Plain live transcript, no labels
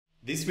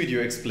This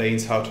video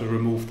explains how to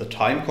remove the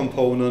time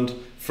component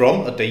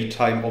from a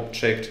datetime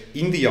object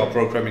in the R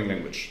programming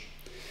language.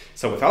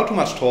 So without too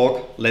much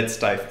talk, let's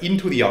dive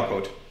into the R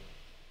code.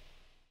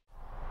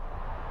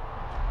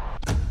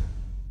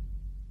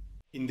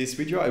 In this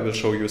video I will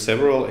show you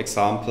several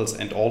examples,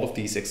 and all of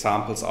these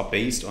examples are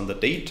based on the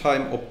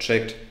datetime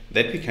object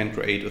that we can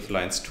create with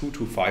lines 2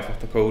 to 5 of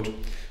the code.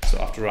 So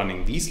after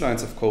running these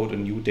lines of code, a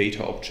new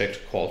data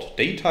object called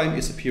datetime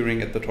is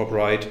appearing at the top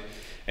right.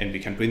 And we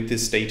can print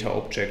this data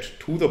object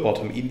to the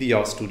bottom in the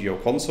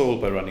RStudio console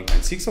by running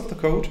line 6 of the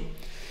code.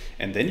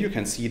 And then you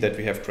can see that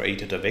we have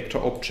created a vector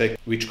object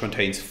which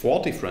contains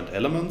 4 different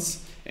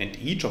elements, and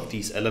each of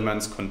these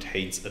elements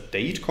contains a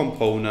date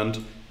component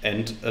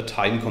and a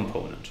time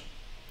component.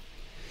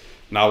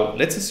 Now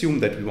let's assume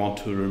that we want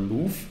to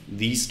remove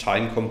these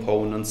time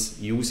components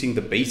using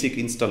the basic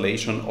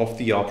installation of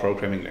the R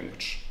programming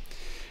language.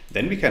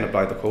 Then we can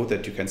apply the code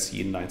that you can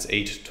see in lines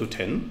 8 to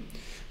 10.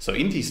 So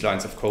in these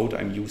lines of code,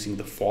 I'm using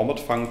the format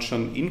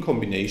function in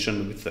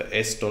combination with the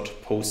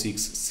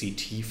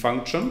as.POSIXct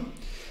function.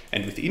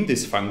 And within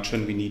this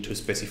function, we need to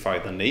specify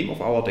the name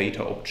of our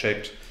data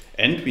object,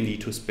 and we need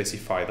to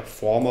specify the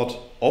format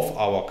of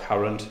our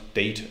current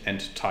date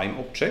and time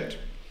object.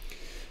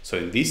 So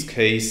in this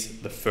case,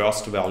 the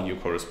first value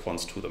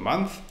corresponds to the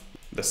month,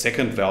 the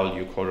second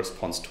value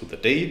corresponds to the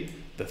day,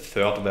 the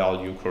third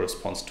value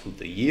corresponds to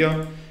the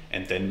year,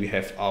 and then we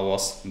have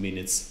hours,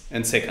 minutes,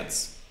 and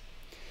seconds.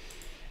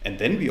 And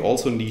then we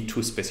also need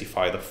to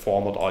specify the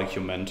format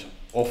argument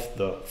of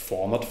the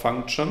format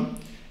function.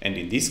 And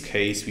in this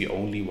case, we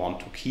only want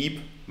to keep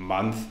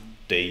month,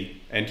 day,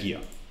 and year.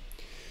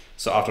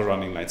 So after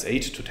running lines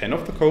 8 to 10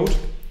 of the code,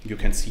 you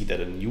can see that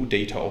a new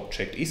data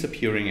object is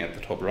appearing at the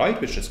top right,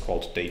 which is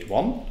called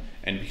date1.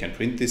 And we can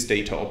print this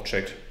data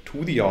object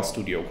to the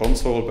RStudio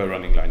console by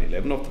running line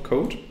 11 of the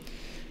code.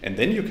 And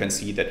then you can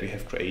see that we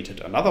have created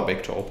another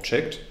vector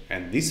object,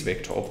 and this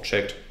vector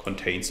object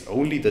contains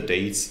only the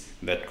dates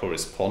that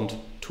correspond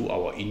to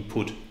our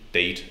input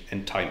date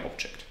and time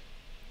object.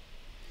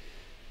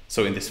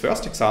 So in this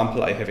first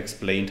example, I have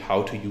explained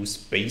how to use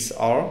base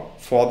R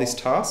for this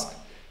task.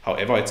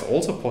 However, it's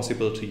also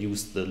possible to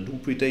use the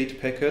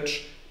lubridate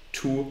package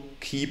to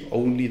keep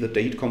only the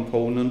date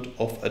component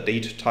of a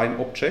date time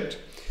object.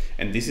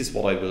 And this is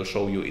what I will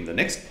show you in the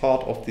next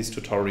part of this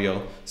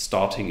tutorial,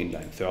 starting in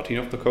line 13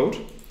 of the code.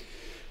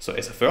 So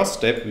as a first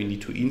step, we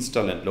need to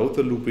install and load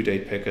the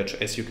lubridate package,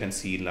 as you can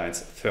see in lines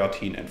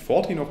 13 and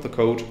 14 of the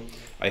code.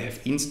 I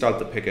have installed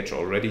the package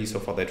already, so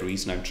for that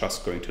reason I'm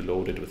just going to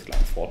load it with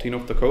line 14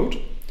 of the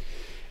code.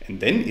 And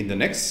then in the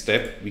next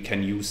step, we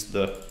can use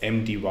the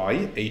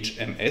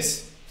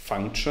mdy_hms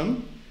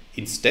function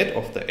instead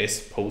of the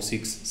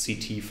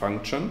as.POSIXct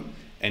function.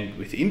 And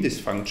within this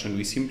function,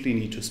 we simply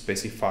need to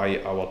specify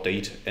our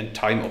date and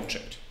time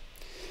object.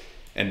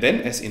 And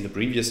then, as in the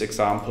previous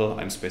example,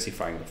 I'm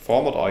specifying the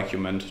format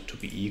argument to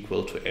be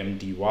equal to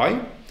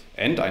mdy,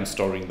 and I'm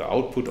storing the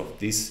output of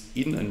this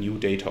in a new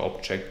data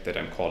object that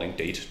I'm calling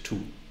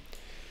date2.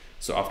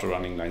 So after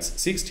running lines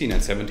 16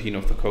 and 17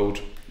 of the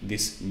code,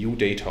 this new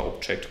data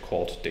object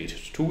called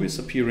date2 is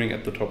appearing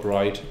at the top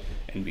right,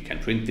 and we can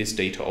print this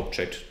data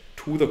object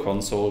to the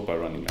console by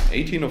running line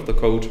 18 of the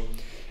code.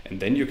 And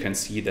then you can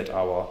see that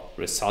our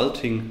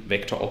resulting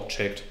vector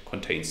object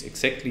contains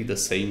exactly the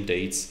same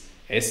dates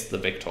as the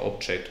vector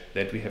object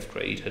that we have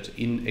created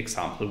in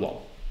example 1.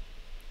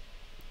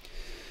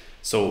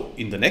 So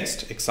in the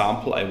next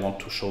example, I want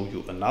to show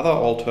you another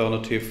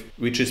alternative,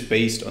 which is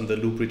based on the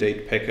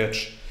lubridate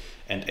package.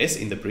 And as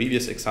in the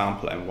previous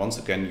example, I'm once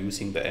again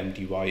using the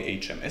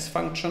mdy_hms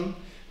function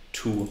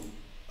to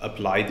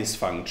apply this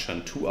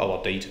function to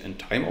our date and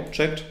time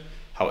object.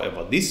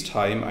 However, this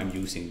time I'm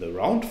using the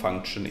round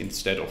function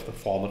instead of the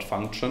format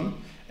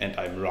function, and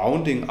I'm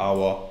rounding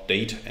our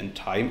date and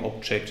time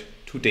object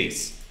to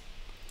days.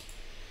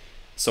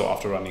 So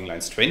after running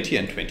lines 20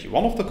 and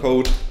 21 of the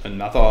code,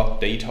 another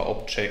data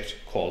object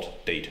called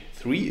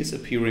date3 is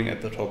appearing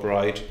at the top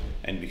right,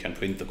 and we can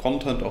print the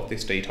content of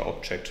this data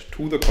object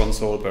to the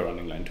console by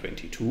running line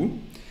 22.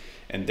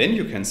 And then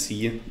you can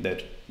see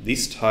that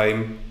this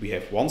time we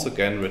have once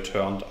again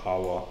returned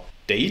our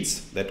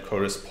dates that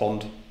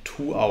correspond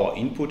to our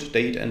input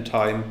date and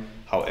time.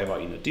 However,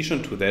 in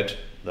addition to that,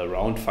 the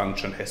round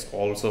function has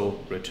also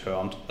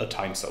returned a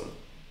time zone.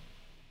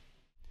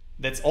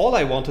 That's all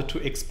I wanted to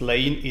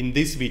explain in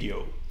this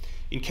video.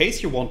 In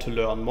case you want to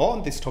learn more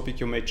on this topic,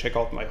 you may check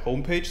out my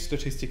homepage,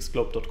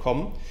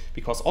 statisticsglobe.com,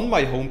 because on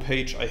my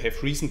homepage I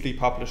have recently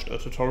published a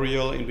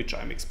tutorial in which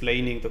I'm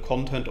explaining the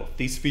content of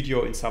this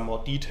video in some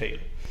more detail.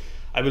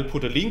 I will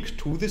put a link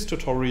to this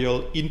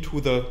tutorial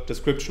into the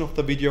description of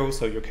the video,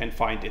 so you can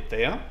find it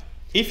there.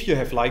 If you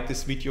have liked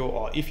this video,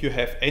 or if you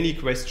have any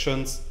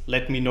questions,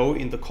 let me know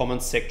in the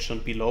comments section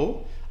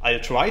below. I'll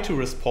try to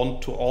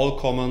respond to all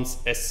comments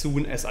as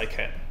soon as I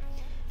can.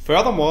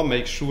 Furthermore,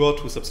 make sure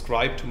to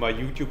subscribe to my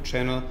YouTube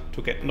channel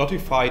to get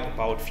notified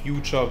about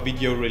future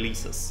video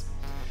releases.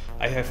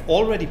 I have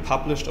already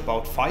published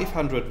about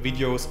 500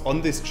 videos on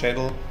this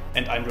channel,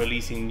 and I'm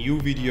releasing new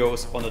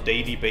videos on a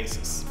daily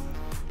basis.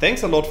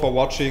 Thanks a lot for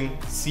watching.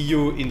 See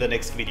you in the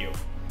next video.